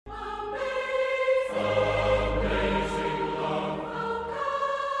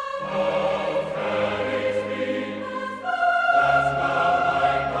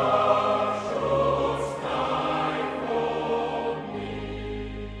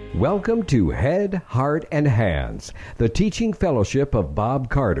Welcome to Head, Heart, and Hands, the teaching fellowship of Bob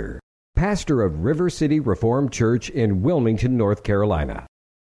Carter, pastor of River City Reformed Church in Wilmington, North Carolina.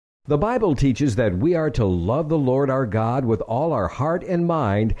 The Bible teaches that we are to love the Lord our God with all our heart and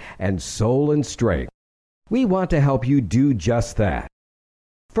mind and soul and strength. We want to help you do just that.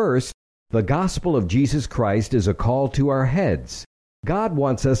 First, the gospel of Jesus Christ is a call to our heads. God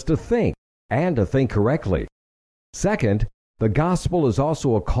wants us to think, and to think correctly. Second, the gospel is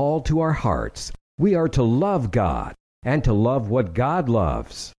also a call to our hearts. We are to love God, and to love what God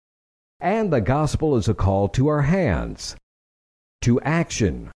loves. And the gospel is a call to our hands, to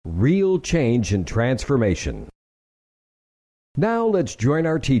action, real change and transformation. Now let's join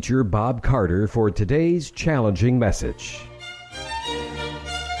our teacher, Bob Carter, for today's challenging message.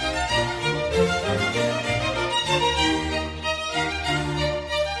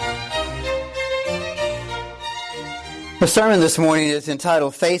 The sermon this morning is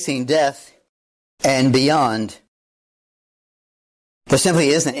entitled Facing Death and Beyond. There simply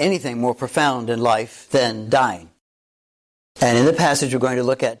isn't anything more profound in life than dying. And in the passage we're going to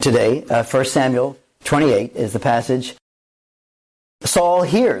look at today, 1 Samuel 28 is the passage. Saul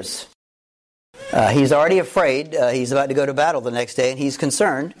hears. He's already afraid. He's about to go to battle the next day, and he's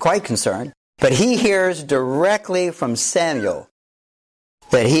concerned, quite concerned. But he hears directly from Samuel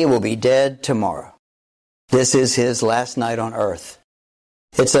that he will be dead tomorrow. This is his last night on earth.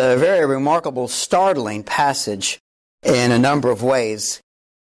 It's a very remarkable, startling passage in a number of ways.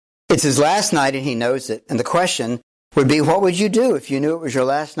 It's his last night and he knows it. And the question would be, what would you do if you knew it was your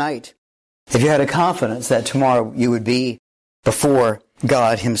last night? If you had a confidence that tomorrow you would be before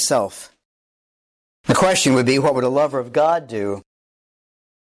God himself? The question would be, what would a lover of God do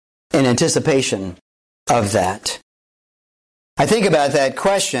in anticipation of that? I think about that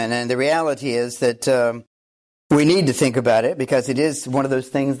question, and the reality is that we need to think about it because it is one of those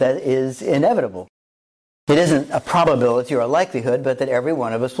things that is inevitable. It isn't a probability or a likelihood, but that every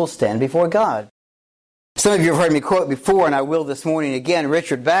one of us will stand before God. Some of you have heard me quote before, and I will this morning again,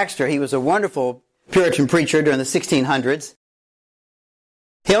 Richard Baxter. He was a wonderful Puritan preacher during the 1600s.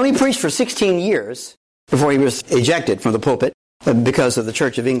 He only preached for 16 years before he was ejected from the pulpit because of the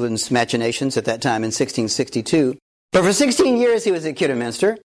Church of England's machinations at that time in 1662. But for 16 years he was at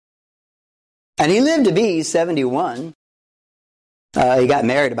Kidderminster. And he lived to be 71. He got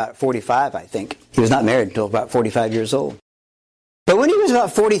married about 45, I think. He was not married until about 45 years old. But when he was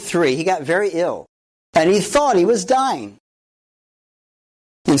about 43, he got very ill. And he thought he was dying.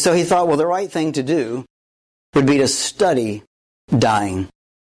 And so he thought, well, the right thing to do would be to study dying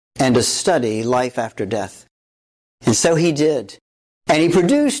and to study life after death. And so he did. And he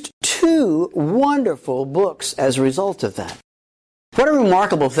produced 2 wonderful books as a result of that. What a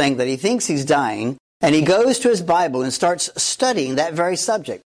remarkable thing that he thinks he's dying, and he goes to his Bible and starts studying that very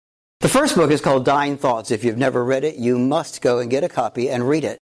subject. The first book is called Dying Thoughts. If you've never read it, you must go and get a copy and read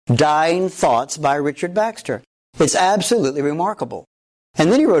it. Dying Thoughts by Richard Baxter. It's absolutely remarkable.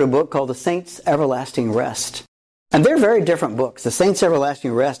 And then he wrote a book called The Saints' Everlasting Rest. And they're very different books. The Saints'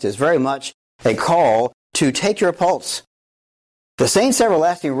 Everlasting Rest is very much a call to take your pulse. The Saints'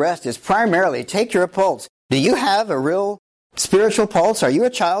 Everlasting Rest is primarily take your pulse. Do you have a real spiritual pulse? Are you a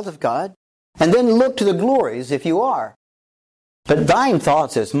child of God? And then look to the glories if you are. But Dying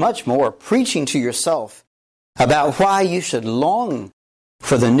Thoughts is much more preaching to yourself about why you should long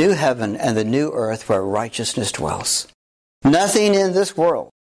for the new heaven and the new earth where righteousness dwells. Nothing in this world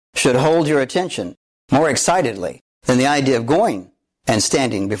should hold your attention more excitedly than the idea of going and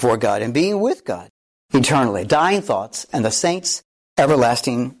standing before God and being with God eternally. Dying Thoughts and the Saints'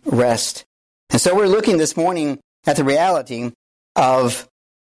 Everlasting Rest. And so we're looking this morning at the reality of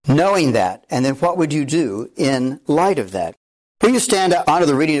knowing that, and then what would you do in light of that? Will you stand up, honor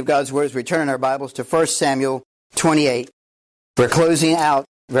the reading of God's Word as we turn our Bibles to 1 Samuel 28. We're closing out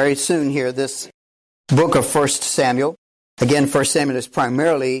very soon here this book of 1 Samuel. Again, 1 Samuel is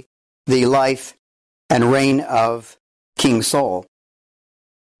primarily the life and reign of King Saul.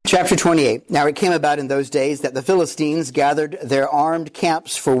 Chapter 28. Now it came about in those days that the Philistines gathered their armed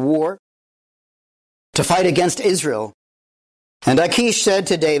camps for war to fight against Israel. And Achish said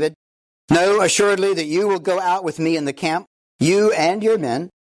to David, "Know assuredly that you will go out with me in the camp, you and your men."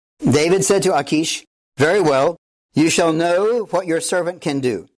 David said to Achish, "Very well, you shall know what your servant can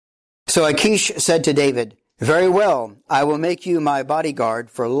do." So Achish said to David, "Very well, I will make you my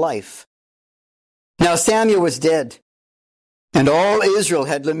bodyguard for life." Now Samuel was dead, and all Israel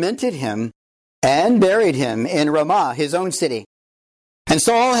had lamented him and buried him in Ramah, his own city. And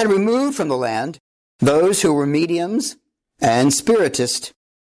Saul had removed from the land those who were mediums and spiritists.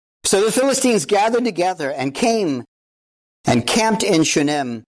 So the Philistines gathered together and came and camped in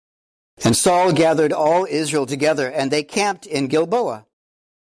Shunem. And Saul gathered all Israel together, and they camped in Gilboa.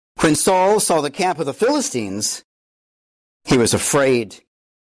 When Saul saw the camp of the Philistines, he was afraid,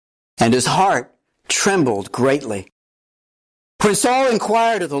 and his heart trembled greatly. When Saul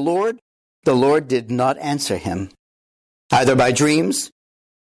inquired of the Lord did not answer him, either by dreams,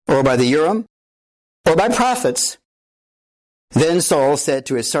 or by the Urim, or by prophets. Then Saul said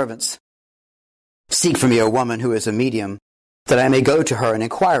to his servants, "Seek for me a woman who is a medium, that I may go to her and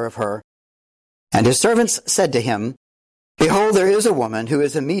inquire of her." And his servants said to him, "Behold, there is a woman who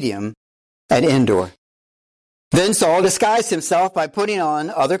is a medium at Endor." Then Saul disguised himself by putting on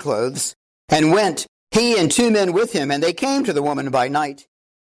other clothes, and went, he and 2 men with him, and they came to the woman by night.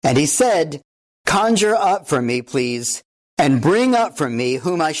 And he said, "Conjure up for me, please, and bring up for me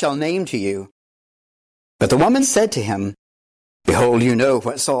whom I shall name to you." But the woman said to him, "Behold, you know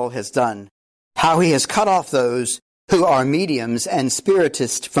what Saul has done, how he has cut off those who are mediums and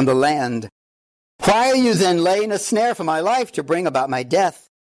spiritists from the land. Why are you then laying a snare for my life to bring about my death?"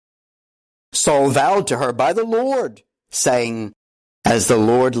 Saul vowed to her by the Lord, saying, "As the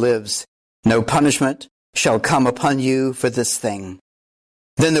Lord lives, no punishment shall come upon you for this thing."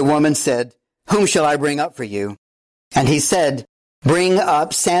 Then the woman said, "Whom shall I bring up for you?" And he said, "Bring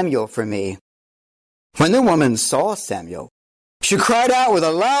up Samuel for me." When the woman saw Samuel, she cried out with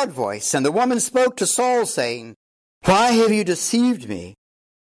a loud voice, and the woman spoke to Saul, saying, "Why have you deceived me?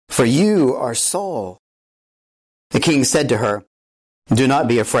 For you are Saul." The king said to her, "Do not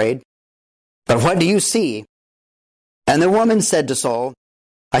be afraid, but what do you see?" And the woman said to Saul,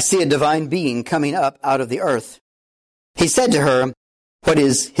 "I see a divine being coming up out of the earth." He said to her, "What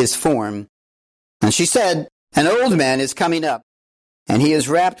is his form?" And she said, "An old man is coming up, and he is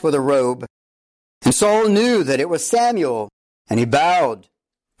wrapped with a robe." And Saul knew that it was Samuel, and he bowed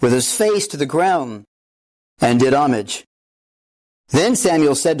with his face to the ground and did homage. Then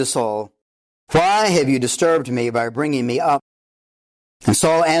Samuel said to Saul, "Why have you disturbed me by bringing me up?" And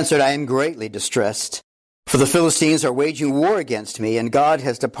Saul answered, "I am greatly distressed, for the Philistines are waging war against me, and God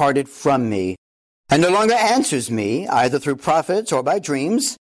has departed from me, and no longer answers me, either through prophets or by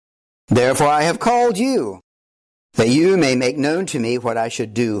dreams. Therefore I have called you, that you may make known to me what I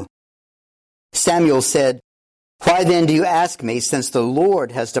should do." Samuel said, "Why then do you ask me, since the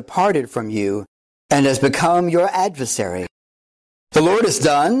Lord has departed from you and has become your adversary? The Lord has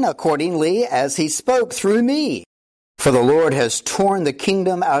done accordingly as he spoke through me, for the Lord has torn the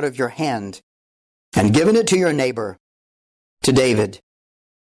kingdom out of your hand and given it to your neighbor, to David.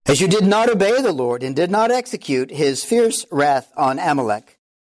 As you did not obey the Lord and did not execute his fierce wrath on Amalek,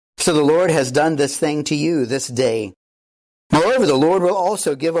 so the Lord has done this thing to you this day. Moreover, the Lord will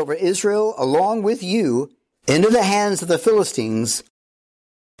also give over Israel along with you into the hands of the Philistines.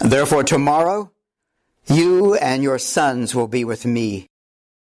 Therefore tomorrow you and your sons will be with me.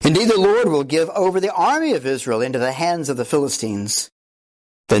 Indeed, the Lord will give over the army of Israel into the hands of the Philistines."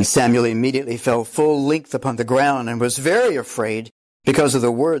 Then Samuel immediately fell full length upon the ground and was very afraid because of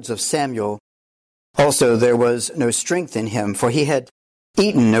the words of Samuel. Also there was no strength in him, for he had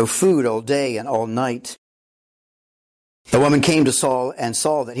eaten no food all day and all night. The woman came to Saul and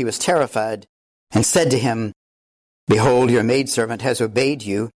saw that he was terrified, and said to him, "Behold, your maidservant has obeyed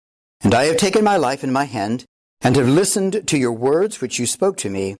you, and I have taken my life in my hand, and have listened to your words which you spoke to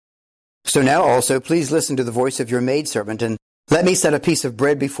me. So now also please listen to the voice of your maidservant, and let me set a piece of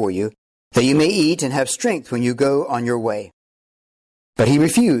bread before you, that you may eat and have strength when you go on your way." But he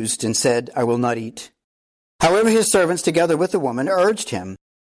refused and said, "I will not eat." However, his servants, together with the woman, urged him,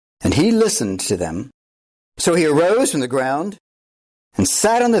 and he listened to them. So he arose from the ground and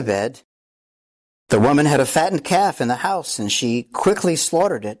sat on the bed. The woman had a fattened calf in the house, and she quickly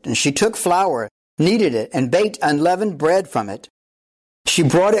slaughtered it, and she took flour, kneaded it, and baked unleavened bread from it. She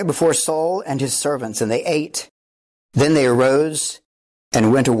brought it before Saul and his servants, and they ate. Then they arose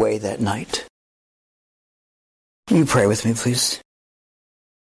and went away that night. Can you pray with me, please?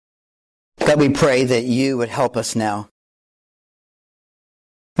 God, we pray that you would help us now.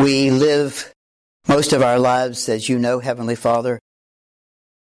 We live most of our lives, as you know, Heavenly Father,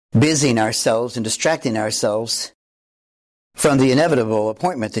 busying ourselves and distracting ourselves from the inevitable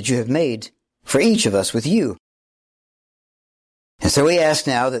appointment that you have made for each of us with you. And so we ask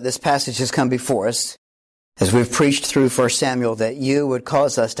now that this passage has come before us, as we've preached through 1 Samuel, that you would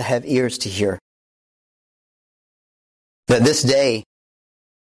cause us to have ears to hear. That this day,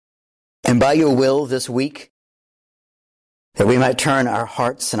 and by your will this week, that we might turn our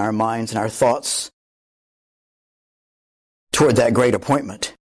hearts and our minds and our thoughts toward that great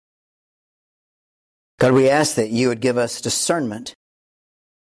appointment. God, we ask that you would give us discernment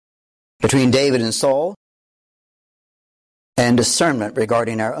between David and Saul, and discernment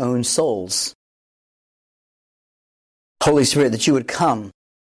regarding our own souls. Holy Spirit, that you would come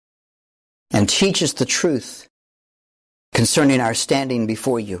and teach us the truth concerning our standing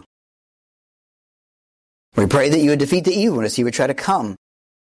before you. We pray that you would defeat the evil as he would try to come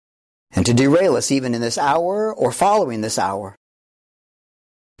and to derail us even in this hour or following this hour.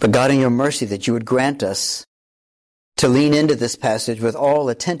 But God, in your mercy, that you would grant us to lean into this passage with all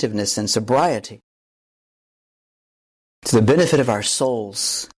attentiveness and sobriety to the benefit of our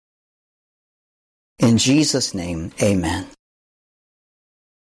souls. In Jesus' name, amen.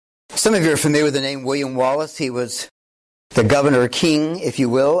 Some of you are familiar with the name William Wallace. He was the governor king, if you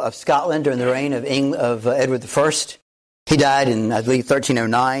will, of Scotland during the reign of Edward I. He died in, I believe,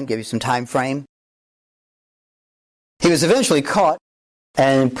 1309, give you some time frame. He was eventually caught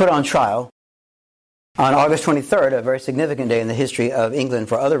and put on trial on August 23rd, a very significant day in the history of England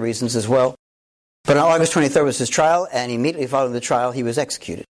for other reasons as well. But on August 23rd was his trial, and immediately following the trial, he was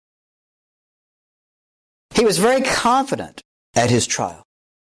executed. He was very confident at his trial.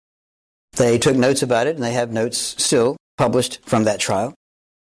 They took notes about it, and they have notes still published from that trial.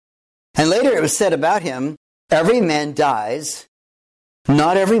 And later it was said about him, every man dies,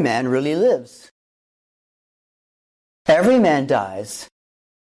 not every man really lives. Every man dies,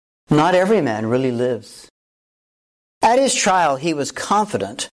 not every man really lives. At his trial, he was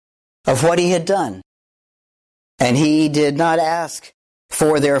confident of what he had done, and he did not ask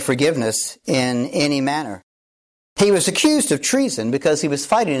for their forgiveness in any manner. He was accused of treason because he was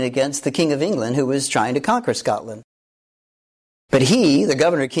fighting against the King of England who was trying to conquer Scotland. But he, the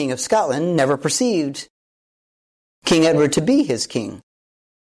governor king of Scotland, never perceived King Edward to be his king.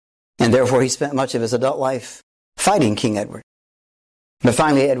 And therefore he spent much of his adult life fighting King Edward. But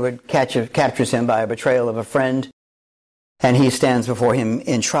finally Edward captures him by a betrayal of a friend, and he stands before him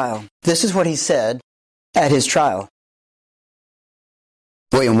in trial. This is what he said at his trial.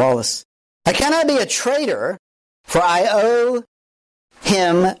 William Wallace, I cannot be a traitor, for I owe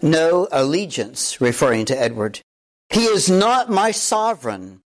him no allegiance, referring to Edward. He is not my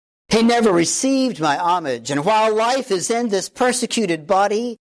sovereign. He never received my homage, and while life is in this persecuted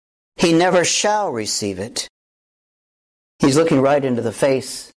body, he never shall receive it. He's looking right into the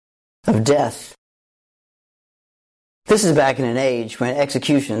face of death. This is back in an age when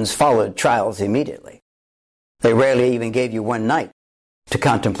executions followed trials immediately. They rarely even gave you one night to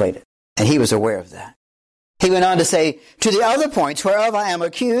contemplate it, and he was aware of that. He went on to say, to the other points whereof I am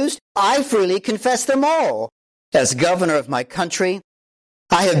accused, I freely confess them all. As governor of my country,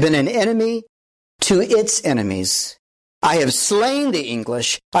 I have been an enemy to its enemies. I have slain the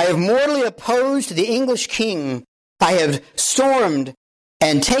English. I have mortally opposed the English king. I have stormed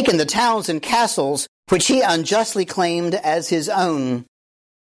and taken the towns and castles which he unjustly claimed as his own.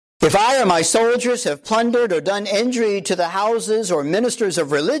 If I or my soldiers have plundered or done injury to the houses or ministers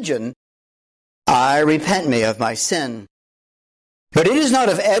of religion, I repent me of my sin. But it is not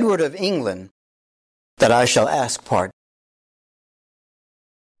of Edward of England that I shall ask pardon.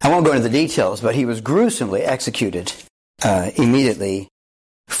 I won't go into the details, but he was gruesomely executed immediately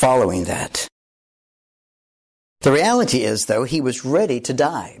following that. The reality is, though, he was ready to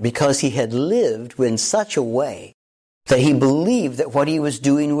die because he had lived in such a way that he believed that what he was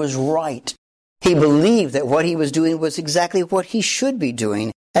doing was right. He believed that what he was doing was exactly what he should be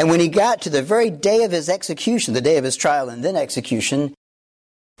doing. And when he got to the very day of his execution, the day of his trial and then execution,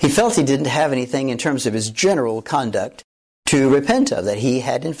 he felt he didn't have anything in terms of his general conduct to repent of, that he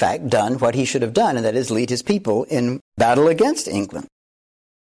had in fact done what he should have done, and that is lead his people in battle against England.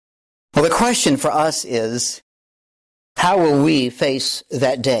 Well, the question for us is, how will we face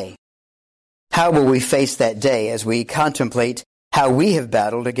that day? How will we face that day as we contemplate how we have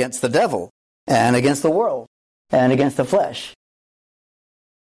battled against the devil and against the world and against the flesh?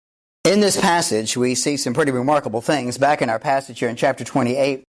 In this passage, we see some pretty remarkable things. Back in our passage here in chapter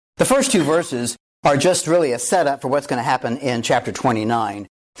 28, the first two verses are just really a setup for what's going to happen in chapter 29.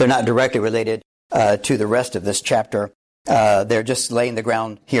 They're not directly related to the rest of this chapter. They're just laying the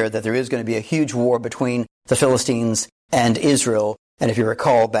ground here that there is going to be a huge war between the Philistines and Israel. And if you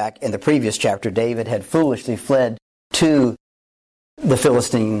recall back in the previous chapter, David had foolishly fled to the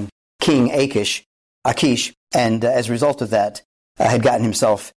Philistine king Achish, and as a result of that, had gotten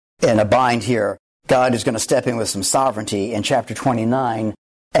himself in a bind here. God is going to step in with some sovereignty in chapter 29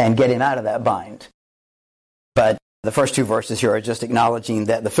 and get him out of that bind. But the first two verses here are just acknowledging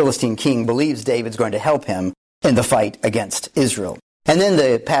that the Philistine king believes David's going to help him in the fight against Israel. And then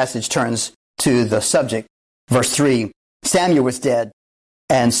the passage turns to the subject. Verse 3, Samuel was dead,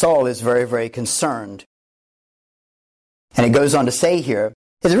 and Saul is very, very concerned. And it goes on to say here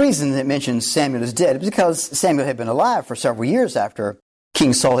The reason it mentions Samuel is dead is because Samuel had been alive for several years after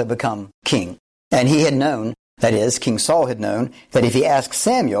King Saul had become king. And he had known, that is, King Saul had known, that if he asked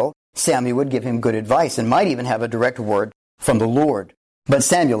Samuel, Samuel would give him good advice and might even have a direct word from the Lord. But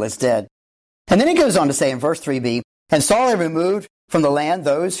Samuel is dead. And then it goes on to say in verse 3b, and Saul had removed from the land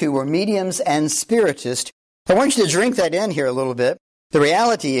those who were mediums and spiritists. I want you to drink that in here a little bit. The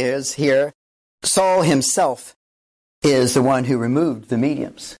reality is here, Saul himself is the one who removed the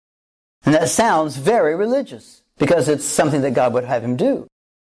mediums. And that sounds very religious because it's something that God would have him do.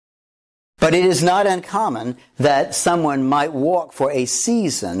 But it is not uncommon that someone might walk for a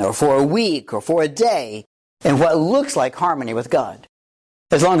season or for a week or for a day in what looks like harmony with God,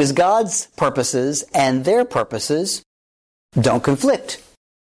 as long as God's purposes and their purposes don't conflict.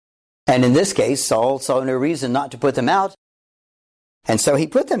 And in this case, Saul saw no reason not to put them out, and so he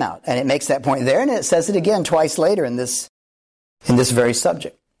put them out. And it makes that point there, and it says it again twice later in this very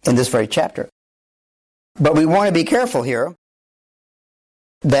subject, in this very chapter. But we want to be careful here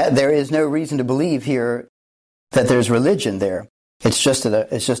that there is no reason to believe here that there's religion there. It's just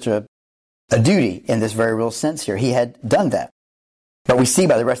a duty in this very real sense here. He had done that. But we see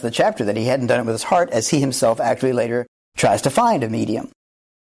by the rest of the chapter that he hadn't done it with his heart, as he himself actually later tries to find a medium.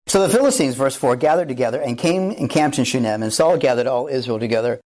 So the Philistines, verse 4, gathered together and came and camped in Shunem, and Saul gathered all Israel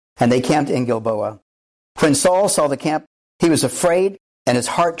together, and they camped in Gilboa. When Saul saw the camp, he was afraid, and his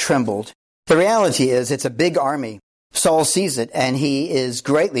heart trembled. The reality is, it's a big army. Saul sees it, and he is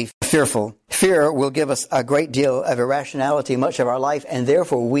greatly fearful. Fear will give us a great deal of irrationality much of our life, and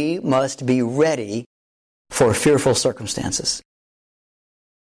therefore we must be ready for fearful circumstances.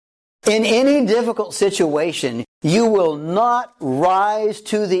 In any difficult situation, you will not rise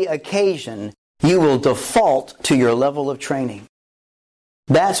to the occasion. You will default to your level of training.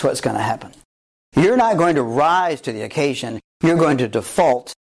 That's what's going to happen. You're not going to rise to the occasion. You're going to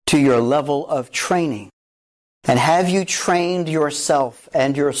default to your level of training. And have you trained yourself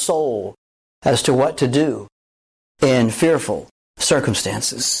and your soul as to what to do in fearful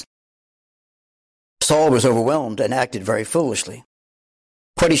circumstances? Saul was overwhelmed and acted very foolishly.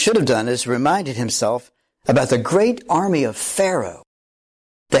 What he should have done is reminded himself about the great army of Pharaoh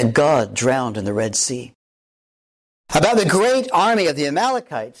that God drowned in the Red Sea, about the great army of the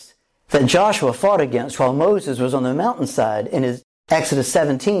Amalekites that Joshua fought against while Moses was on the mountainside in his Exodus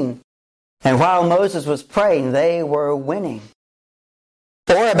 17. And while Moses was praying, they were winning.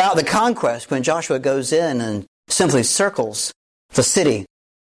 Or about the conquest when Joshua goes in and simply circles the city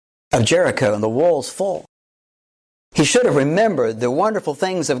of Jericho and the walls fall. He should have remembered the wonderful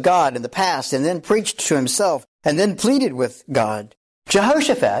things of God in the past and then preached to himself and then pleaded with God.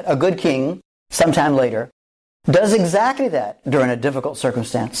 Jehoshaphat, a good king, sometime later, does exactly that during a difficult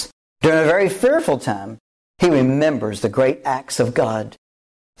circumstance. During a very fearful time, he remembers the great acts of God.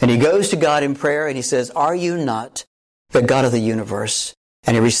 And he goes to God in prayer and he says, "Are you not the God of the universe?"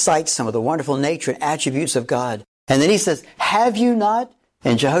 And he recites some of the wonderful nature and attributes of God. And then he says, "Have you not?"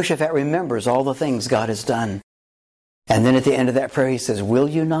 And Jehoshaphat remembers all the things God has done. And then at the end of that prayer he says, "Will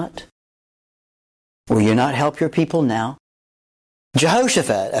you not? Will you not help your people now?"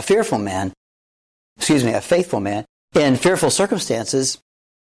 Jehoshaphat, a faithful man, in fearful circumstances,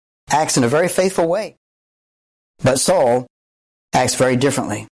 acts in a very faithful way. But Saul acts very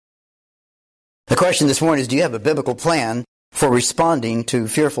differently. The question this morning is, do you have a biblical plan for responding to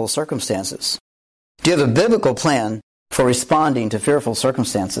fearful circumstances? Do you have a biblical plan for responding to fearful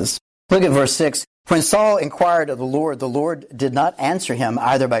circumstances? Look at verse 6. When Saul inquired of the Lord did not answer him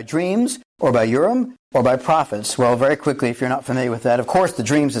either by dreams or by Urim or by prophets. Well, very quickly, if you're not familiar with that, of course the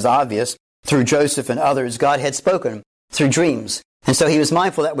dreams is obvious. Through Joseph and others, God had spoken through dreams. And so he was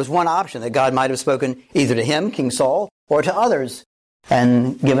mindful that was one option, that God might have spoken either to him, King Saul, or to others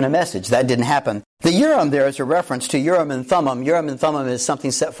and given a message. That didn't happen. The Urim there is a reference to Urim and Thummim. Urim and Thummim is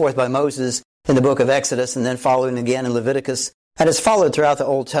something set forth by Moses in the book of Exodus and then following again in Leviticus. And it's followed throughout the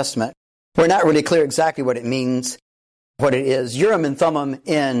Old Testament. We're not really clear exactly what it means, what it is. Urim and Thummim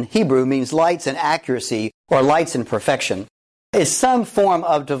in Hebrew means lights and accuracy or lights and perfection. It's some form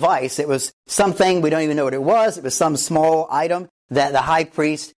of device. It was something, we don't even know what it was. It was some small item that the high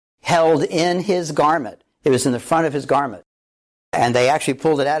priest held in his garment. It was in the front of his garment. And they actually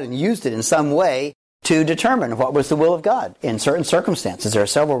pulled it out and used it in some way to determine what was the will of God in certain circumstances. There are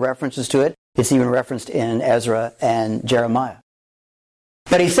several references to it. It's even referenced in Ezra and Jeremiah.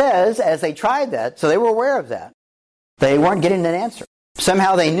 But he says, as they tried that, so they were aware of that, they weren't getting an answer.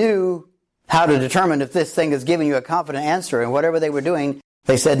 Somehow they knew how to determine if this thing is giving you a confident answer, and whatever they were doing,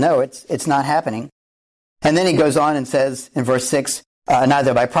 they said, no, it's not happening. And then he goes on and says in verse 6,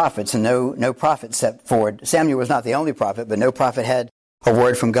 neither by prophets, and no prophet stepped forward. Samuel was not the only prophet, but no prophet had a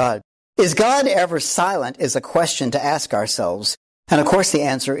word from God. Is God ever silent is a question to ask ourselves. And of course the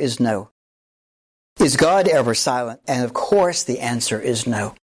answer is no. Is God ever silent? And of course the answer is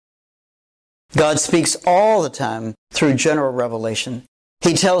no. God speaks all the time through general revelation.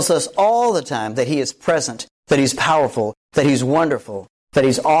 He tells us all the time that He is present, that He's powerful, that He's wonderful, that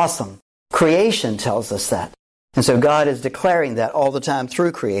He's awesome. Creation tells us that. And so God is declaring that all the time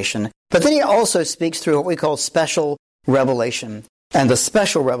through creation. But then He also speaks through what we call special revelation. And the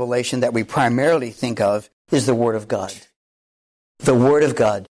special revelation that we primarily think of is the Word of God. The Word of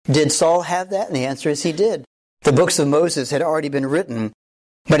God. Did Saul have that? And the answer is he did. The books of Moses had already been written.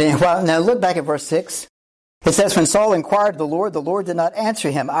 But now look back at verse 6. It says, when Saul inquired of the Lord did not answer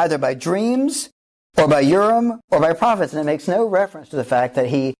him either by dreams or by Urim or by prophets. And it makes no reference to the fact that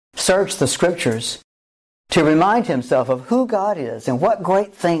he searched the Scriptures to remind himself of who God is and what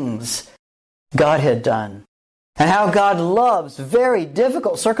great things God had done. And how God loves very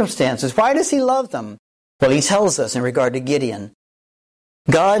difficult circumstances. Why does He love them? Well, He tells us in regard to Gideon.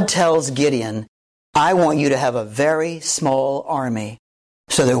 God tells Gideon, I want you to have a very small army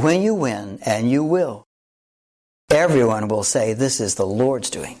so that when you win, and you will, everyone will say, this is the Lord's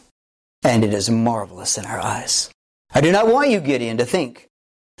doing, and it is marvelous in our eyes. I do not want you, Gideon, to think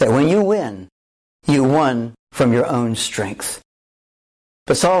that when you win, you won from your own strength.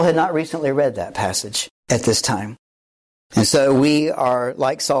 But Saul had not recently read that passage at this time. And so we are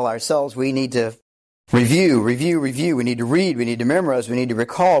like Saul ourselves. We need to review. We need to read. We need to memorize. We need to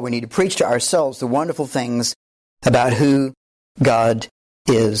recall. We need to preach to ourselves the wonderful things about who God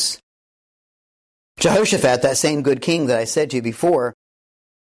is. Jehoshaphat, that same good king that I said to you before,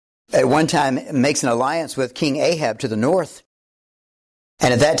 at one time makes an alliance with King Ahab to the north.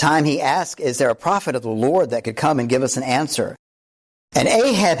 And at that time he asked, is there a prophet of the Lord that could come and give us an answer? And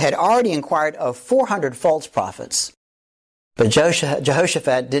Ahab had already inquired of 400 false prophets. But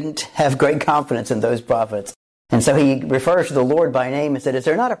Jehoshaphat didn't have great confidence in those prophets. And so he refers to the Lord by name and said, is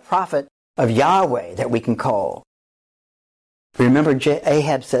there not a prophet of Yahweh that we can call? Remember,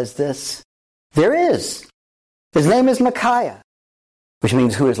 Ahab says this, there is. His name is Micaiah, which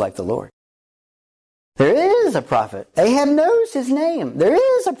means who is like the Lord. There is a prophet. Ahab knows his name. There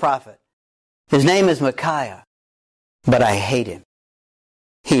is a prophet. His name is Micaiah, but I hate him.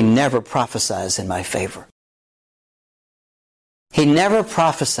 He never prophesies in my favor. He never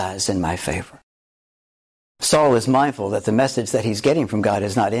prophesies in my favor. Saul is mindful that the message that he's getting from God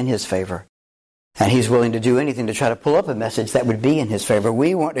is not in his favor. And he's willing to do anything to try to pull up a message that would be in his favor.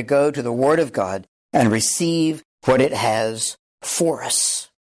 We want to go to the Word of God and receive what it has for us.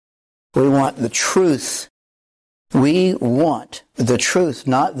 We want the truth. We want the truth,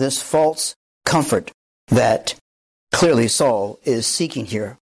 not this false comfort that clearly Saul is seeking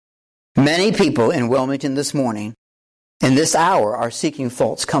here. Many people in Wilmington this morning, in this hour, are seeking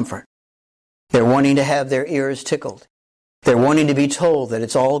false comfort. They're wanting to have their ears tickled. They're wanting to be told that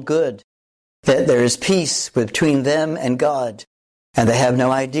it's all good, that there is peace between them and God, and they have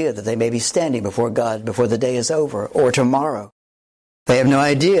no idea that they may be standing before God before the day is over or tomorrow. They have no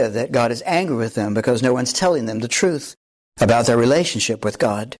idea that God is angry with them because no one's telling them the truth about their relationship with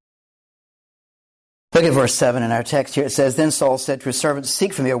God. Look at verse 7 in our text here. It says, then Saul said to his servants,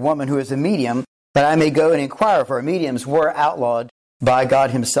 seek for me a woman who is a medium, that I may go and inquire of her. Mediums were outlawed by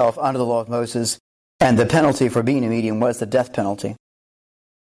God Himself under the law of Moses, and the penalty for being a medium was the death penalty.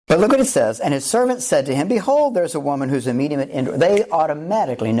 But look what it says. And his servant said to him, behold, there's a woman who's a medium at Endor. They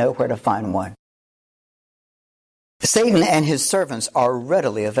automatically know where to find one. Satan and his servants are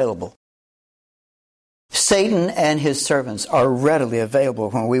readily available. Satan and his servants are readily available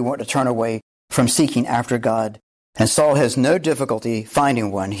when we want to turn away from seeking after God. And Saul has no difficulty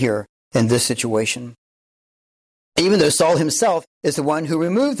finding one here in this situation. Even though Saul himself is the one who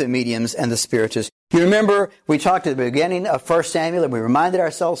removed the mediums and the spiritists. You remember we talked at the beginning of 1 Samuel, and we reminded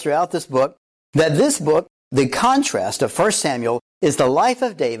ourselves throughout this book that this book, the contrast of 1 Samuel, is the life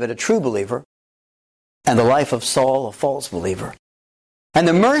of David, a true believer, and the life of Saul, a false believer. And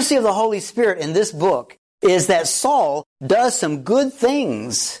the mercy of the Holy Spirit in this book is that Saul does some good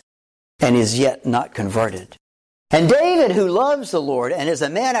things and is yet not converted. And David, who loves the Lord and is a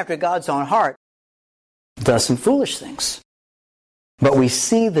man after God's own heart, does some foolish things. But we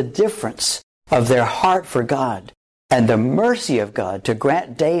see the difference of their heart for God and the mercy of God to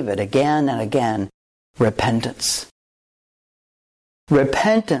grant David again and again repentance.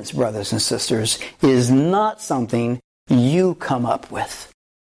 Repentance, brothers and sisters, is not something you come up with.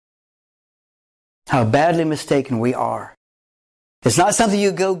 How badly mistaken we are. It's not something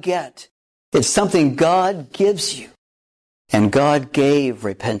you go get. It's something God gives you. And God gave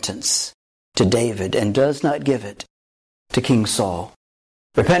repentance to David and does not give it to King Saul.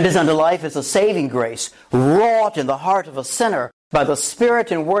 Repentance unto life is a saving grace, wrought in the heart of a sinner by the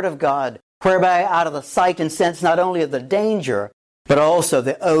Spirit and Word of God, whereby out of the sight and sense not only of the danger, but also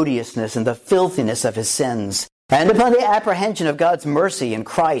the odiousness and the filthiness of his sins, and upon the apprehension of God's mercy in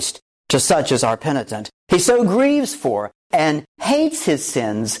Christ to such as are penitent, he so grieves for and hates his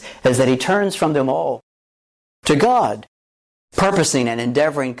sins as that he turns from them all to God, purposing and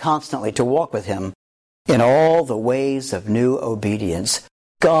endeavoring constantly to walk with him in all the ways of new obedience.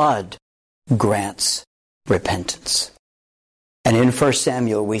 God grants repentance. And in 1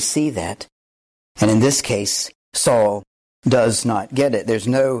 Samuel we see that. And in this case, Saul does not get it. There's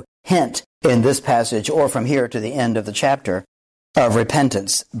no hint in this passage or from here to the end of the chapter of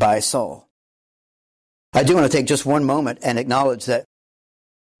repentance by Saul. I do want to take just one moment and acknowledge that,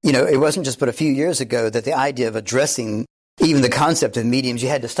 it wasn't just but a few years ago that the idea of addressing even the concept of mediums, you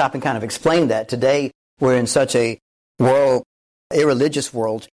had to stop and kind of explain that. Today, we're in such a irreligious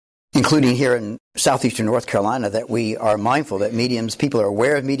world, including here in southeastern North Carolina, that we are mindful that mediums, people are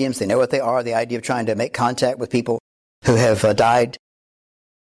aware of mediums, they know what they are, the idea of trying to make contact with people who have died.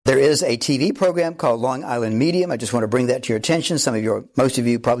 There is a TV program called Long Island Medium. I just want to bring that to your attention. Most of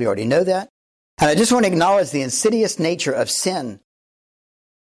you probably already know that. And I just want to acknowledge the insidious nature of sin.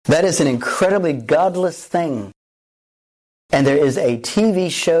 That is an incredibly godless thing. And there is a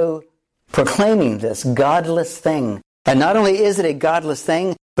TV show proclaiming this godless thing. And not only is it a godless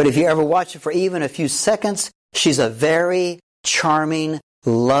thing, but if you ever watch it for even a few seconds, she's a very charming,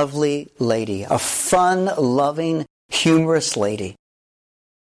 lovely lady, a fun, loving, humorous lady.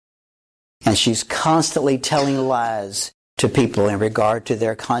 And she's constantly telling lies to people in regard to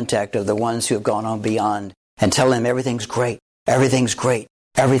their contact of the ones who have gone on beyond and telling them everything's great, everything's great,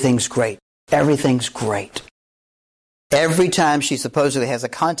 everything's great, everything's great. Every time she supposedly has a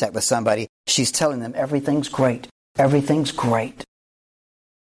contact with somebody, she's telling them everything's great, everything's great.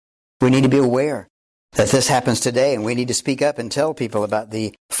 We need to be aware that this happens today, and we need to speak up and tell people about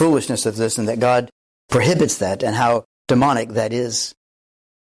the foolishness of this and that God prohibits that and how demonic that is.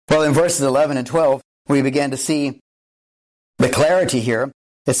 Well, in verses 11 and 12, we begin to see the clarity here.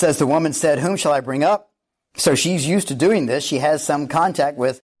 It says, the woman said, whom shall I bring up? So she's used to doing this. She has some contact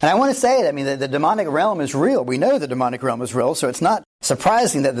with, and I want to say, the demonic realm is real. We know the demonic realm is real, so it's not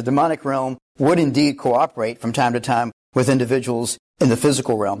surprising that the demonic realm would indeed cooperate from time to time with individuals in the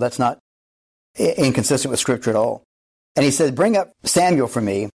physical realm. That's not inconsistent with Scripture at all. And he said, bring up Samuel for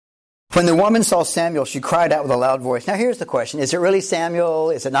me. When the woman saw Samuel, she cried out with a loud voice. Now here's the question. Is it really Samuel?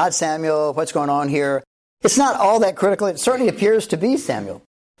 Is it not Samuel? What's going on here? It's not all that critical. It certainly appears to be Samuel.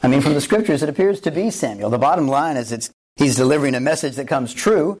 From the Scriptures, it appears to be Samuel. The bottom line is he's delivering a message that comes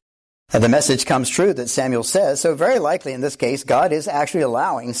true. The message comes true that Samuel says. So very likely in this case, God is actually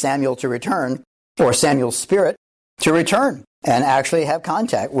allowing Samuel to return, or Samuel's spirit to return and actually have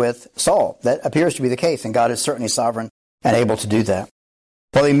contact with Saul. That appears to be the case, and God is certainly sovereign and able to do that.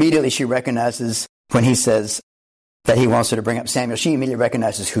 Well, immediately she recognizes when he says that he wants her to bring up Samuel, she immediately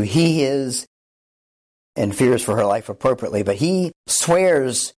recognizes who he is and fears for her life appropriately. But he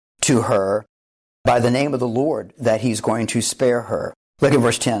swears to her by the name of the Lord that he's going to spare her. Look at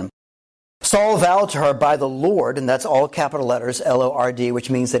verse 10. Saul vowed to her by the Lord, and that's all capital letters, L-O-R-D, which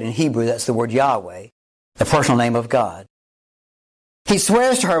means that in Hebrew that's the word Yahweh, the personal name of God. He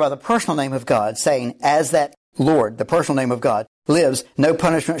swears to her by the personal name of God, saying, as that Lord, the personal name of God, lives, no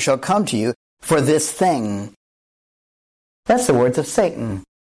punishment shall come to you for this thing. That's the words of Satan.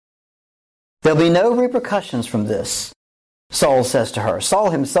 There'll be no repercussions from this, Saul says to her. Saul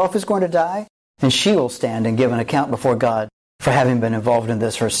himself is going to die, and she will stand and give an account before God for having been involved in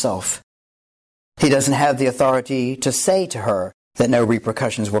this herself. He doesn't have the authority to say to her that no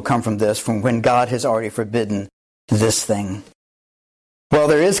repercussions will come from this, from when God has already forbidden this thing. Well,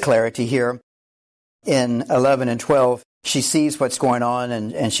 there is clarity here. In 11 and 12, she sees what's going on,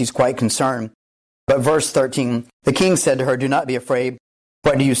 and she's quite concerned. But verse 13, the king said to her, do not be afraid.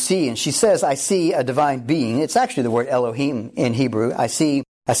 What do you see? And she says, I see a divine being. It's actually the word Elohim in Hebrew. I see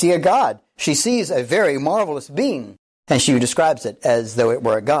a God. She sees a very marvelous being, and she describes it as though it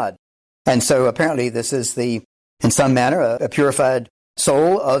were a God. And so apparently this is in some manner, a purified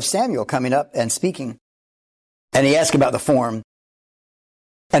soul of Samuel coming up and speaking. And he asked about the form.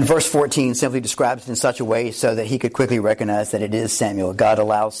 And verse 14 simply describes it in such a way so that he could quickly recognize that it is Samuel. God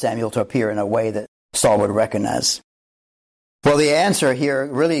allows Samuel to appear in a way that Saul would recognize. Well, the answer here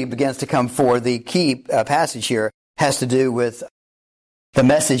really begins to come forward. The key passage here has to do with the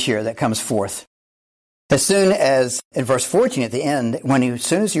message here that comes forth. As soon as, in verse 14 at the end, as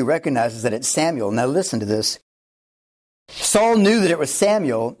soon as he recognizes that it's Samuel, now listen to this. Saul knew that it was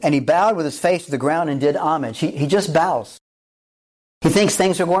Samuel, and he bowed with his face to the ground and did homage. He just bows. He thinks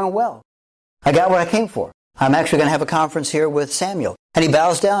things are going well. I got what I came for. I'm actually going to have a conference here with Samuel. And he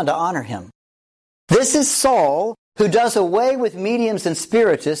bows down to honor him. This is Saul, who does away with mediums and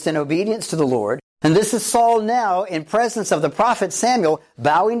spiritists in obedience to the Lord. And this is Saul now in presence of the prophet Samuel,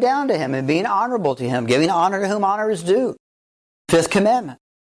 bowing down to him and being honorable to him, giving honor to whom honor is due. Fifth commandment.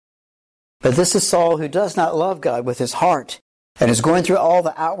 But this is Saul who does not love God with his heart and is going through all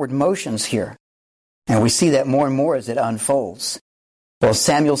the outward motions here. And we see that more and more as it unfolds. Well,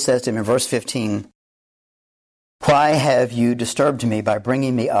 Samuel says to him in verse 15, "Why have you disturbed me by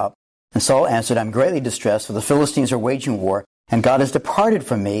bringing me up?" And Saul answered, "I'm greatly distressed, for the Philistines are waging war, and God has departed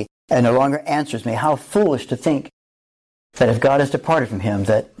from me and no longer answers me." How foolish to think that if God has departed from him,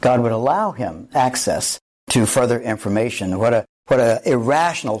 that God would allow him access to further information. What a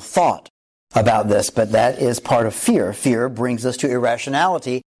irrational thought about this, but that is part of fear. Fear brings us to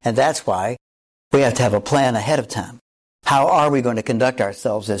irrationality, and that's why we have to have a plan ahead of time. How are we going to conduct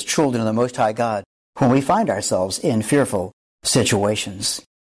ourselves as children of the Most High God when we find ourselves in fearful situations?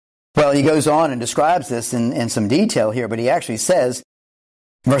 Well, he goes on and describes this in some detail here, but he actually says,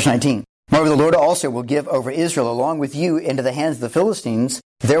 verse 19, "Moreover, the Lord also will give over Israel along with you into the hands of the Philistines.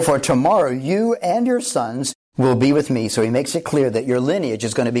 Therefore, tomorrow you and your sons will be with me." So he makes it clear that your lineage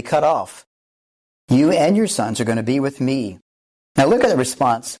is going to be cut off. You and your sons are going to be with me. Now look at the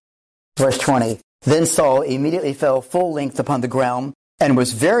response. Verse 20, "Then Saul immediately fell full length upon the ground and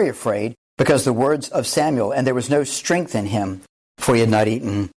was very afraid because of the words of Samuel, and there was no strength in him, for he had not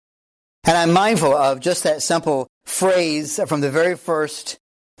eaten." And I'm mindful of just that simple phrase from the very first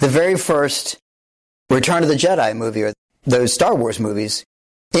Return of the Jedi movie, or those Star Wars movies.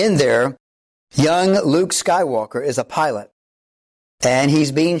 In there, young Luke Skywalker is a pilot, and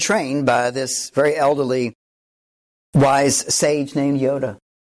he's being trained by this very elderly, wise sage named Yoda.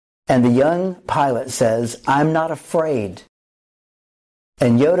 And the young pilot says, "I'm not afraid."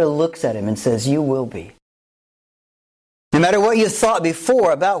 And Yoda looks at him and says, "You will be." No matter what you thought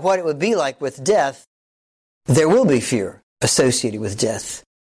before about what it would be like with death, there will be fear associated with death.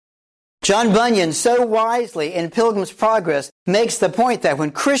 John Bunyan so wisely in Pilgrim's Progress makes the point that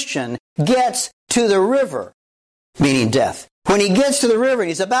when Christian gets to the river, meaning death, when he gets to the river and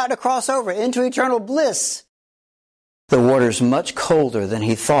he's about to cross over into eternal bliss, the water's much colder than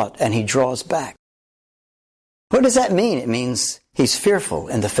he thought, and he draws back. What does that mean? It means he's fearful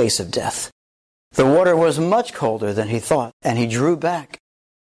in the face of death. The water was much colder than he thought, and he drew back.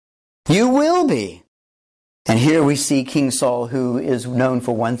 You will be. And here we see King Saul, who is known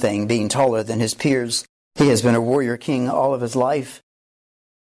for one thing, being taller than his peers. He has been a warrior king all of his life.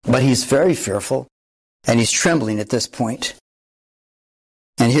 But he's very fearful, and he's trembling at this point.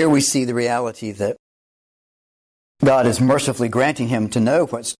 And here we see the reality that God is mercifully granting him to know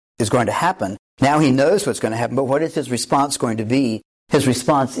what is going to happen. Now he knows what's going to happen, but what is his response going to be? His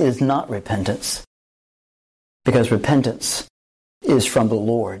response is not repentance, because repentance is from the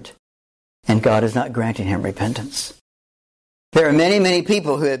Lord, and God is not granting him repentance. There are many, many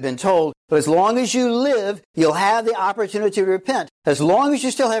people who have been told, as long as you live, you'll have the opportunity to repent. As long as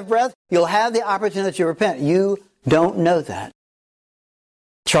you still have breath, you'll have the opportunity to repent. You don't know that.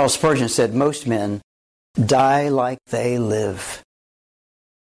 Charles Spurgeon said, most men die like they live.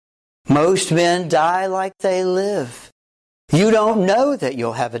 Most men die like they live. You don't know that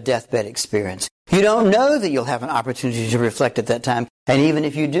you'll have a deathbed experience. You don't know that you'll have an opportunity to reflect at that time. And even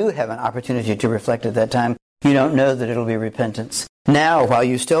if you do have an opportunity to reflect at that time, you don't know that it'll be repentance. Now, while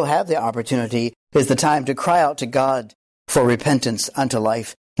you still have the opportunity, is the time to cry out to God for repentance unto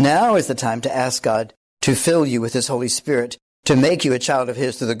life. Now is the time to ask God to fill you with His Holy Spirit, to make you a child of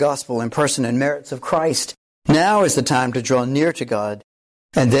His through the gospel and person and merits of Christ. Now is the time to draw near to God,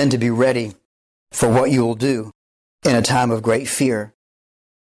 and then to be ready for what you will do in a time of great fear.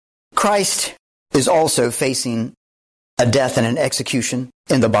 Christ is also facing a death and an execution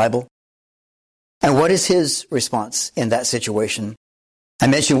in the Bible. And what is his response in that situation? I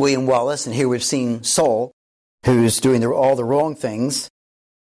mentioned William Wallace, and here we've seen Saul, who's doing all the wrong things.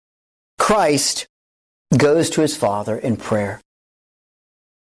 Christ goes to his Father in prayer.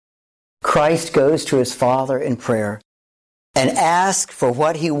 Christ goes to his Father in prayer and asks for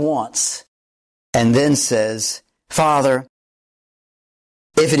what he wants, and then says, Father,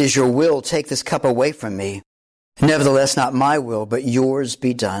 if it is your will, take this cup away from me. Nevertheless, not my will, but yours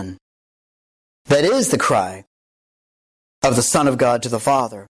be done. That is the cry of the Son of God to the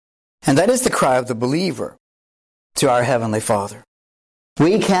Father. And that is the cry of the believer to our Heavenly Father.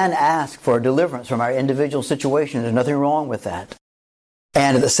 We can ask for deliverance from our individual situation. There's nothing wrong with that.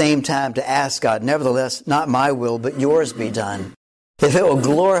 And at the same time to ask God, nevertheless, not my will, but yours be done. If it will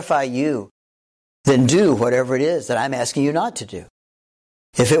glorify you, then do whatever it is that I'm asking you not to do.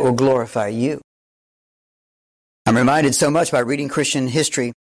 if it will glorify you. I'm reminded so much by reading Christian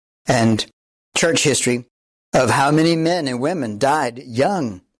history and church history of how many men and women died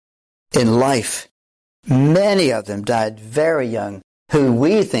young in life. Many of them died very young, who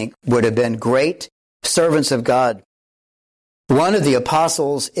we think would have been great servants of God. One of the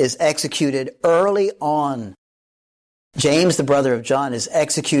apostles is executed early on. James, the brother of John, is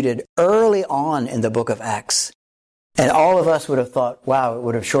executed early on in the book of Acts. And all of us would have thought, wow, it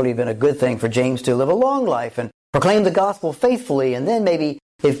would have surely been a good thing for James to live a long life and proclaim the gospel faithfully, and then maybe,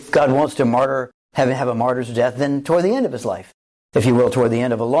 if God wants to have a martyr's death, then toward the end of his life, if you will, toward the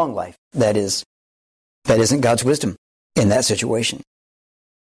end of a long life. That isn't God's wisdom in that situation.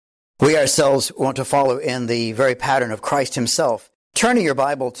 We ourselves want to follow in the very pattern of Christ himself. Turning your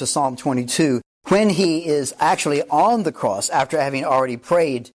Bible to Psalm 22, when he is actually on the cross, after having already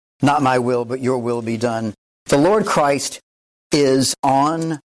prayed, not my will, but your will be done, the Lord Christ is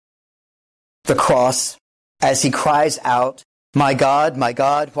on the cross as he cries out, my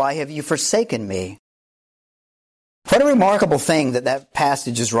God, why have you forsaken me? What a remarkable thing that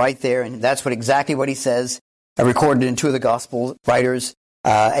passage is right there, and that's exactly what he says, recorded in two of the gospel writers,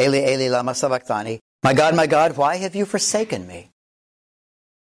 Eli, Eli, lama sabachthani, my God, why have you forsaken me?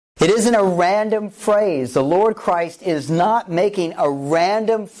 It isn't a random phrase. The Lord Christ is not making a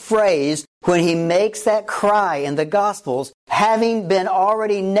random phrase when he makes that cry in the Gospels, having been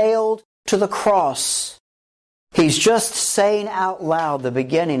already nailed to the cross. He's just saying out loud the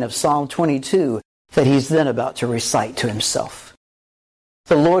beginning of Psalm 22 that he's then about to recite to himself.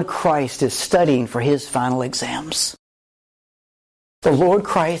 The Lord Christ is studying for his final exams. The Lord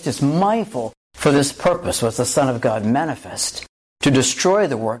Christ is mindful for this purpose was the Son of God manifest, to destroy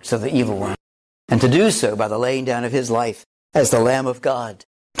the works of the evil one, and to do so by the laying down of his life as the Lamb of God,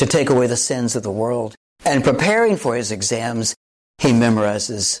 to take away the sins of the world. And preparing for his exams, he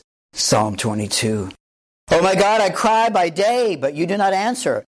memorizes Psalm 22. Oh my God, I cry by day, but you do not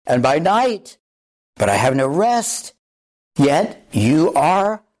answer, and by night, but I have no rest. Yet you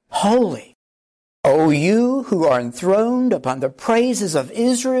are holy. O you who are enthroned upon the praises of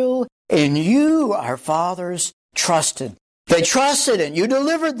Israel, in you our fathers trusted. They trusted and you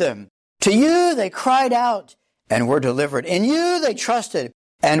delivered them. To you they cried out and were delivered. In you they trusted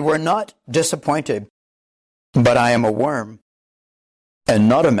and were not disappointed. But I am a worm and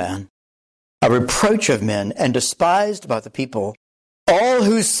not a man, a reproach of men and despised by the people. All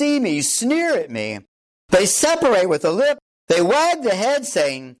who see me sneer at me. They separate with the lip. They wag the head,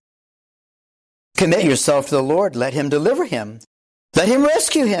 saying, commit yourself to the Lord. Let him deliver him. Let him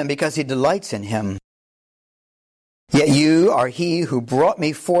rescue him, because he delights in him. Yet you are he who brought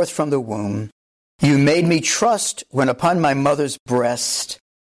me forth from the womb. You made me trust when upon my mother's breast.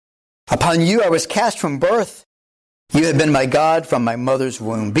 Upon you I was cast from birth. You have been my God from my mother's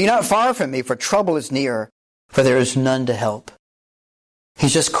womb. Be not far from me, for trouble is near, for there is none to help.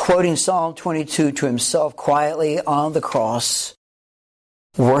 He's just quoting Psalm 22 to himself quietly on the cross,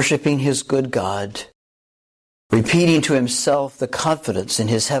 worshiping his good God, repeating to himself the confidence in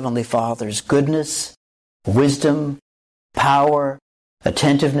his heavenly Father's goodness, wisdom, power,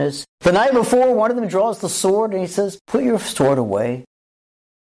 attentiveness. The night before, one of them draws the sword and he says, put your sword away.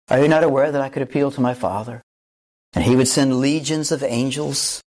 Are you not aware that I could appeal to my Father? And he would send legions of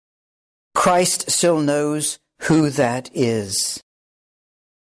angels. Christ still knows who that is.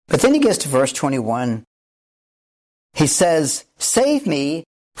 But then he gets to verse 21. He says, save me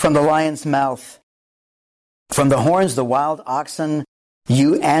from the lion's mouth. From the horns of the wild oxen,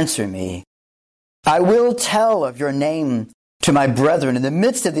 you answer me. I will tell of your name to my brethren. In the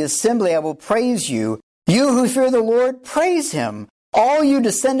midst of the assembly, I will praise you. You who fear the Lord, praise him. All you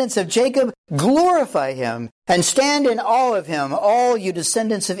descendants of Jacob, glorify him and stand in awe of him, all you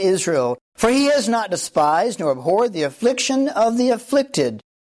descendants of Israel. For he has not despised nor abhorred the affliction of the afflicted,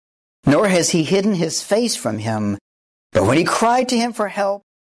 nor has he hidden his face from him. But when he cried to him for help,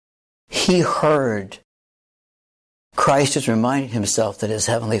 he heard. Christ is reminding himself that his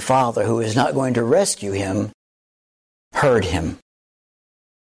heavenly Father, who is not going to rescue him, heard him.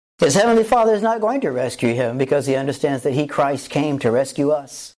 His heavenly Father is not going to rescue him because he understands that he, Christ, came to rescue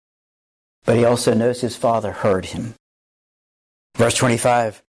us. But he also knows his Father heard him. Verse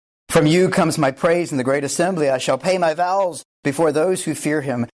 25, from you comes my praise in the great assembly. I shall pay my vows before those who fear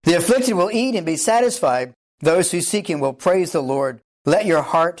him. The afflicted will eat and be satisfied. Those who seek him will praise the Lord. Let your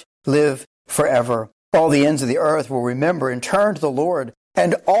heart live forever. All the ends of the earth will remember and turn to the Lord,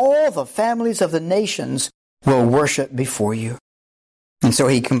 and all the families of the nations will worship before you. And so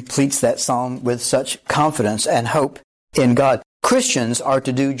he completes that psalm with such confidence and hope in God. Christians are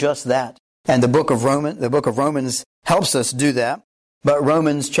to do just that. And the book of Romans helps us do that. but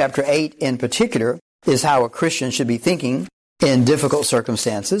Romans chapter 8 in particular is how a Christian should be thinking in difficult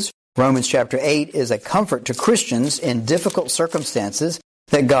circumstances. Romans chapter 8 is a comfort to Christians in difficult circumstances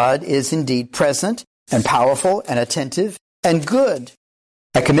that God is indeed present and powerful and attentive and good.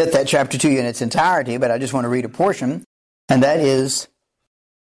 I commit that chapter to you in its entirety, but I just want to read a portion, and that is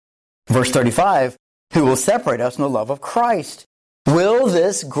verse 35, who will separate us from the love of Christ? Will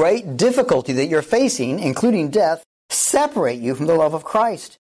this great difficulty that you're facing, including death, separate you from the love of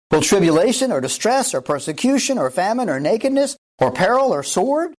Christ? Will tribulation or distress or persecution or famine or nakedness or peril or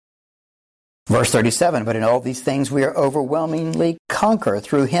sword? Verse 37, but in all these things we are overwhelmingly conquer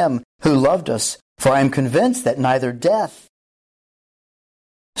through him who loved us. For I am convinced that neither death,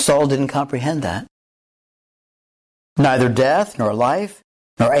 Saul didn't comprehend that, neither death nor life,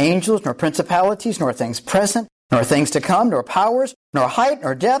 nor angels, nor principalities, nor things present, nor things to come, nor powers, nor height,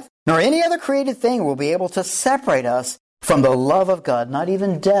 nor depth, nor any other created thing will be able to separate us from the love of God. Not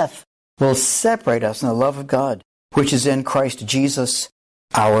even death will separate us from the love of God, which is in Christ Jesus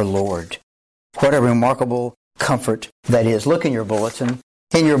our Lord. What a remarkable comfort that is. Look in your bulletin.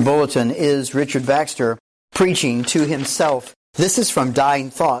 In your bulletin is Richard Baxter preaching to himself. This is from Dying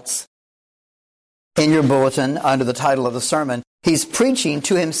Thoughts. In your bulletin, under the title of the sermon, he's preaching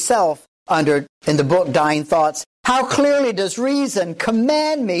to himself in the book Dying Thoughts. How clearly does reason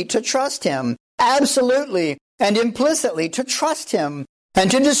command me to trust him, absolutely and implicitly to trust him,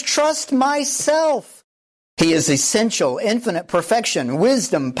 and to distrust myself. He is essential, infinite perfection,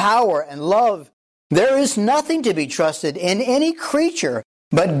 wisdom, power, and love. There is nothing to be trusted in any creature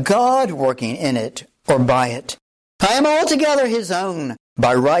but God working in it or by it. I am altogether his own,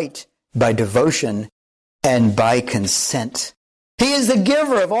 by right, by devotion, and by consent. He is the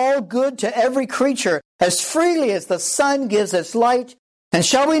giver of all good to every creature, as freely as the sun gives its light. And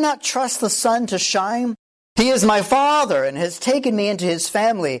shall we not trust the sun to shine? He is my Father and has taken me into his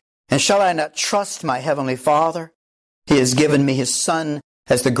family. And shall I not trust my heavenly Father? He has given me his Son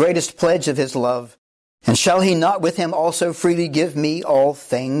as the greatest pledge of his love. And shall he not with him also freely give me all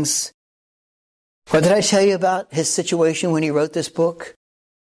things? What did I tell you about his situation when he wrote this book?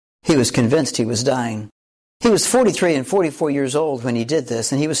 He was convinced he was dying. He was 43 and 44 years old when he did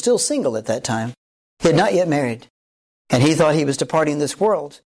this, and he was still single at that time. He had not yet married, and he thought he was departing this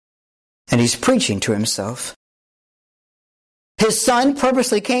world. And he's preaching to himself. His Son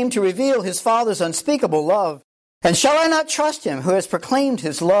purposely came to reveal his Father's unspeakable love. And shall I not trust him who has proclaimed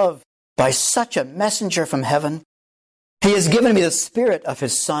his love by such a messenger from heaven? He has given me the Spirit of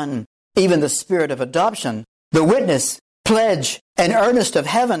his Son, even the Spirit of adoption, the witness, pledge, and earnest of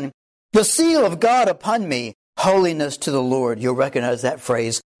heaven, the seal of God upon me, holiness to the Lord. You'll recognize that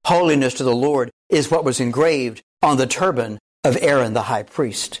phrase. Holiness to the Lord is what was engraved on the turban of Aaron the high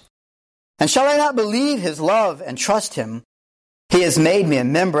priest. And shall I not believe his love and trust him? He has made me a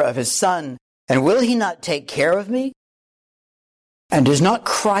member of his Son, and will he not take care of me? And is not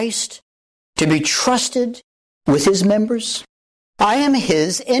Christ to be trusted with his members? I am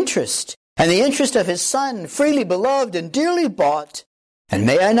his interest, and the interest of his Son, freely beloved and dearly bought. And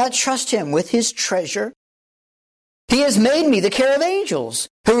may I not trust him with his treasure? He has made me the care of angels,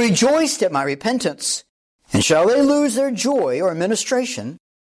 who rejoiced at my repentance. And shall they lose their joy or ministration?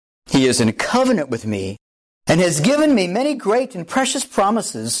 He is in covenant with me, and has given me many great and precious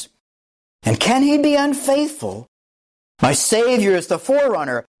promises. And can he be unfaithful? My Savior is the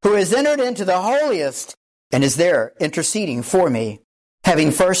forerunner, who has entered into the holiest, and is there interceding for me,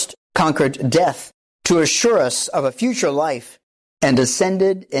 having first conquered death, to assure us of a future life, and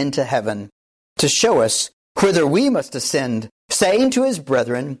ascended into heaven, to show us whither we must ascend, saying to his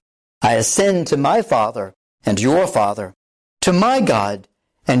brethren, I ascend to my Father and your Father, to my God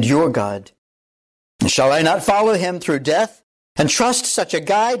and your God. And shall I not follow him through death, and trust such a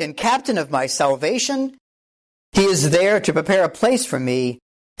guide and captain of my salvation? He is there to prepare a place for me,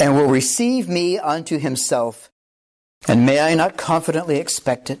 and will receive me unto himself. And may I not confidently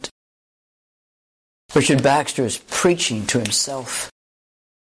expect it? Richard Baxter is preaching to himself,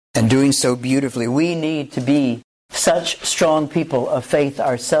 and doing so beautifully. We need to be such strong people of faith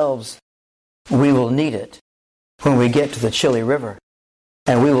ourselves. We will need it when we get to the Chili River,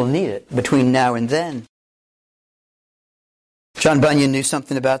 and we will need it between now and then. John Bunyan knew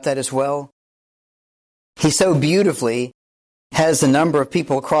something about that as well. He so beautifully has a number of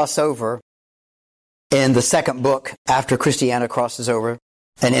people cross over in the second book after Christiana crosses over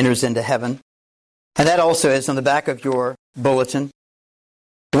and enters into heaven. And that also is on the back of your bulletin.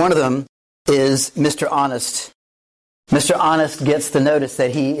 One of them is Mr. Honest. Mr. Honest gets the notice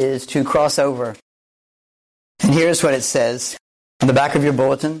that he is to cross over. And here's what it says on the back of your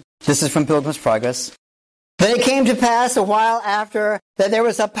bulletin. This is from Pilgrim's Progress. Then it came to pass a while after that there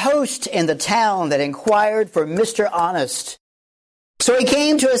was a post in the town that inquired for Mr. Honest. So he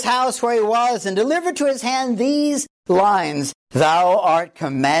came to his house where he was and delivered to his hand these lines. Thou art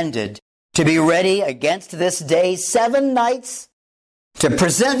commanded to be ready against this day 7 nights to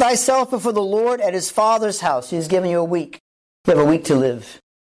present thyself before the Lord at his father's house. He's given you a week. You have a week to live.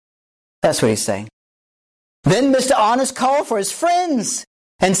 That's what he's saying. Then Mr. Honest called for his friends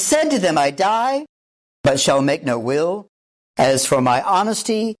and said to them, I die, but shall make no will. As for my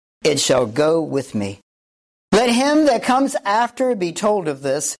honesty, it shall go with me. Let him that comes after be told of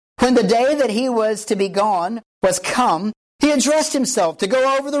this. When the day that he was to be gone was come, he addressed himself to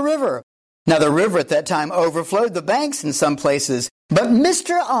go over the river. Now the river at that time overflowed the banks in some places, but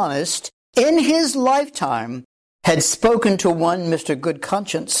Mr. Honest, in his lifetime, had spoken to one Mr. Good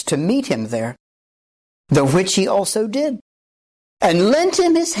Conscience to meet him there, the which he also did, and lent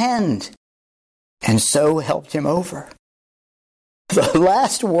him his hand, and so helped him over. The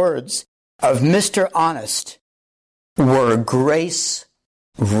last words of Mr. Honest were, grace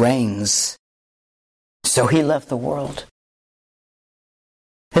reigns. So he left the world.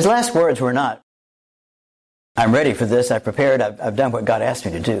 His last words were not, I'm ready for this, I've prepared, I've done what God asked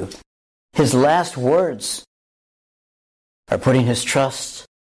me to do. His last words are putting his trust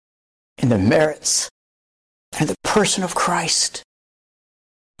in the merits and the person of Christ.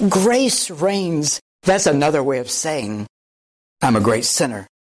 Grace reigns. That's another way of saying, I'm a great sinner,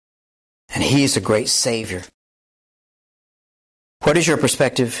 and he's a great Savior. What is your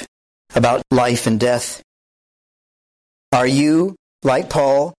perspective about life and death? Are you, like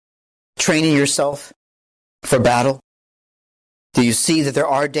Paul, training yourself for battle? Do you see that there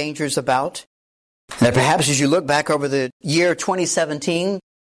are dangers about? And that perhaps as you look back over the year 2017,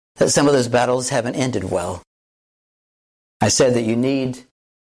 that some of those battles haven't ended well. I said that you need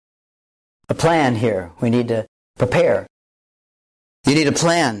a plan here. We need to prepare. You need a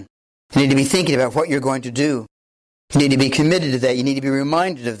plan. You need to be thinking about what you're going to do. You need to be committed to that. You need to be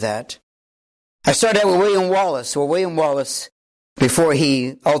reminded of that. I started out with William Wallace. Well, William Wallace, before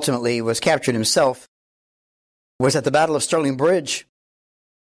he ultimately was captured himself, was at the Battle of Stirling Bridge,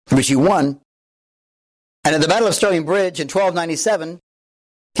 which he won. And at the Battle of Stirling Bridge in 1297,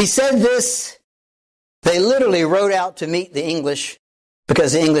 he said this. They literally rode out to meet the English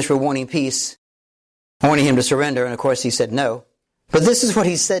because the English were wanting peace, wanting him to surrender. And of course he said no. But this is what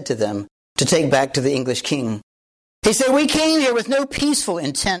he said to them to take back to the English king. He said, we came here with no peaceful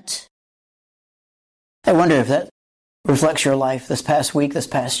intent. I wonder if that reflects your life this past week, this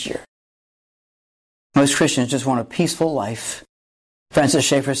past year. Most Christians just want a peaceful life. Francis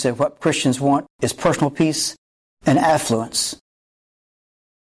Schaeffer said what Christians want is personal peace and affluence.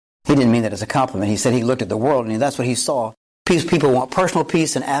 He didn't mean that as a compliment. He said he looked at the world and that's what he saw. People want personal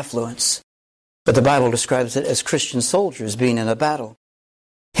peace and affluence. But the Bible describes it as Christian soldiers being in a battle.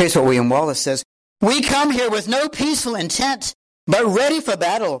 Here's what William Wallace says. We come here with no peaceful intent, but ready for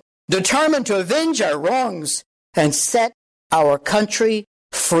battle, determined to avenge our wrongs and set our country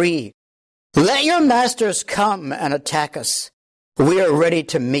free. Let your masters come and attack us. We are ready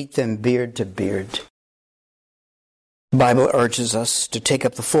to meet them beard to beard. The Bible urges us to take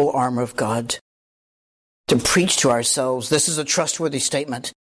up the full armor of God, to preach to ourselves. This is a trustworthy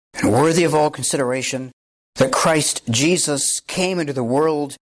statement and worthy of all consideration that Christ Jesus came into the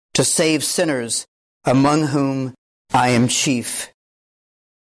world to save sinners, among whom I am chief.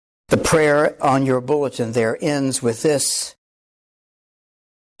 The prayer on your bulletin there ends with this.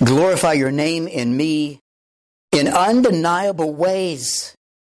 Glorify your name in me in undeniable ways.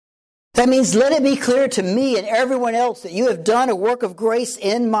 That means let it be clear to me and everyone else that you have done a work of grace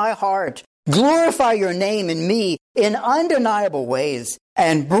in my heart. Glorify your name in me in undeniable ways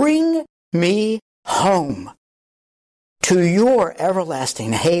and bring me home to your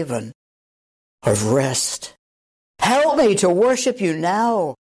everlasting haven of rest. Help me to worship you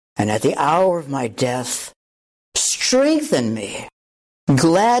now and at the hour of my death. Strengthen me.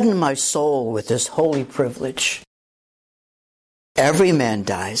 Gladden my soul with this holy privilege. Every man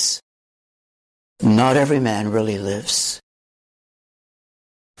dies. Not every man really lives.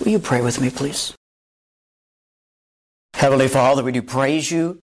 Will you pray with me, please? Heavenly Father, we do praise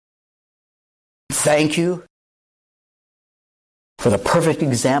you. Thank you for the perfect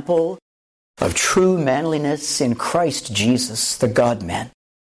example of true manliness in Christ Jesus, the God-man.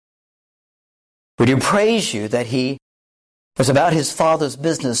 We do praise you that he was about his Father's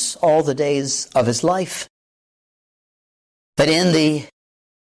business all the days of his life. That in the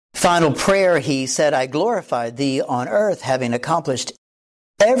final prayer he said, I glorified thee on earth, having accomplished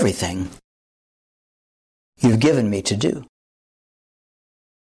everything you've given me to do.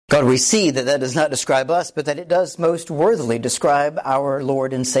 God, we see that that does not describe us, but that it does most worthily describe our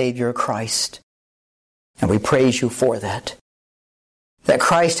Lord and Savior Christ. And we praise you for that. That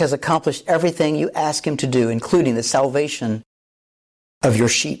Christ has accomplished everything you ask him to do, including the salvation of your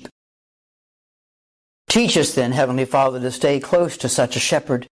sheep. Teach us then, Heavenly Father, to stay close to such a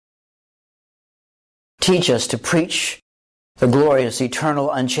shepherd. Teach us to preach the glorious,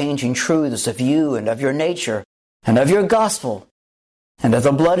 eternal, unchanging truths of you and of your nature and of your gospel and of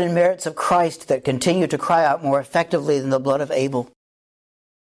the blood and merits of Christ that continue to cry out more effectively than the blood of Abel.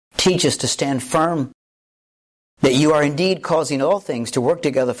 Teach us to stand firm, that you are indeed causing all things to work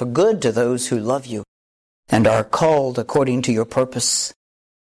together for good to those who love you and are called according to your purpose.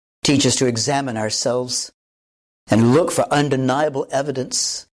 Teach us to examine ourselves and look for undeniable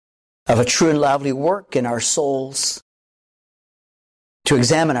evidence of a true and lively work in our souls. To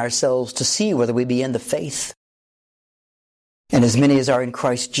examine ourselves to see whether we be in the faith. And as many as are in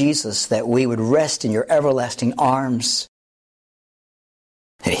Christ Jesus, that we would rest in your everlasting arms.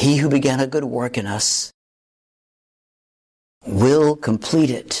 That he who began a good work in us will complete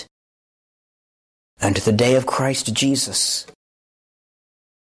it unto the day of Christ Jesus.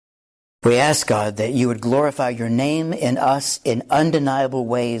 We ask, God, that you would glorify your name in us in undeniable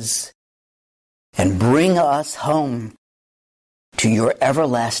ways and bring us home to your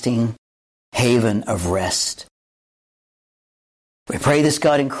everlasting haven of rest. We pray this,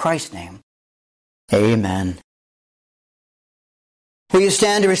 God, in Christ's name. Amen. Will you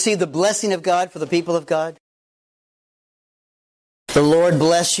stand to receive the blessing of God for the people of God? The Lord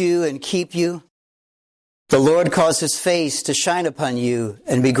bless you and keep you. The Lord cause his face to shine upon you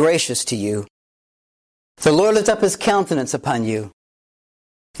and be gracious to you. The Lord lift up his countenance upon you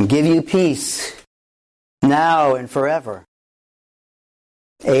and give you peace now and forever.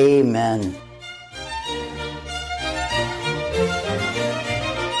 Amen.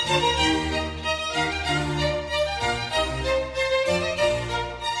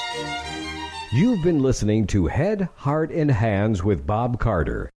 You've been listening to Head, Heart, and Hands with Bob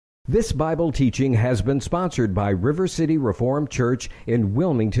Carter. This Bible teaching has been sponsored by River City Reformed Church in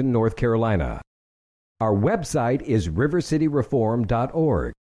Wilmington, North Carolina. Our website is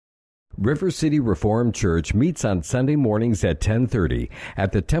rivercityreform.org. River City Reformed Church meets on Sunday mornings at 10:30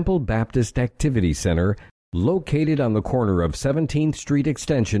 at the Temple Baptist Activity Center, located on the corner of 17th Street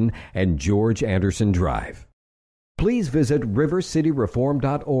Extension and George Anderson Drive. Please visit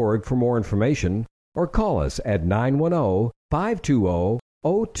rivercityreform.org for more information or call us at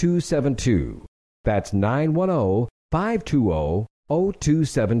 910-520-0272. That's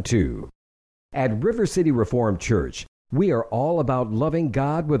 910-520-0272. At River City Reformed Church, we are all about loving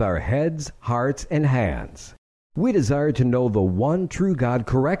God with our heads, hearts, and hands. We desire to know the one true God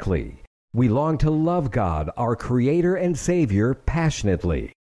correctly. We long to love God, our Creator and Savior,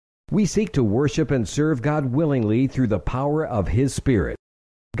 passionately. We seek to worship and serve God willingly through the power of His Spirit.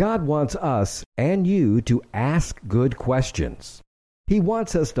 God wants us and you to ask good questions. He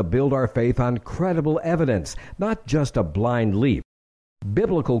wants us to build our faith on credible evidence, not just a blind leap.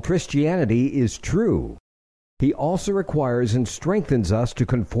 Biblical Christianity is true. He also requires and strengthens us to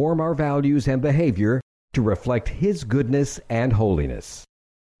conform our values and behavior to reflect His goodness and holiness.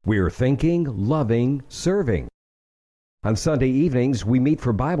 We're thinking, loving, serving. On Sunday evenings, we meet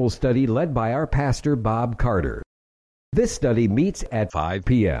for Bible study led by our pastor, Bob Carter. This study meets at 5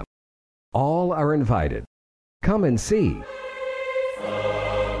 p.m. All are invited. Come and see.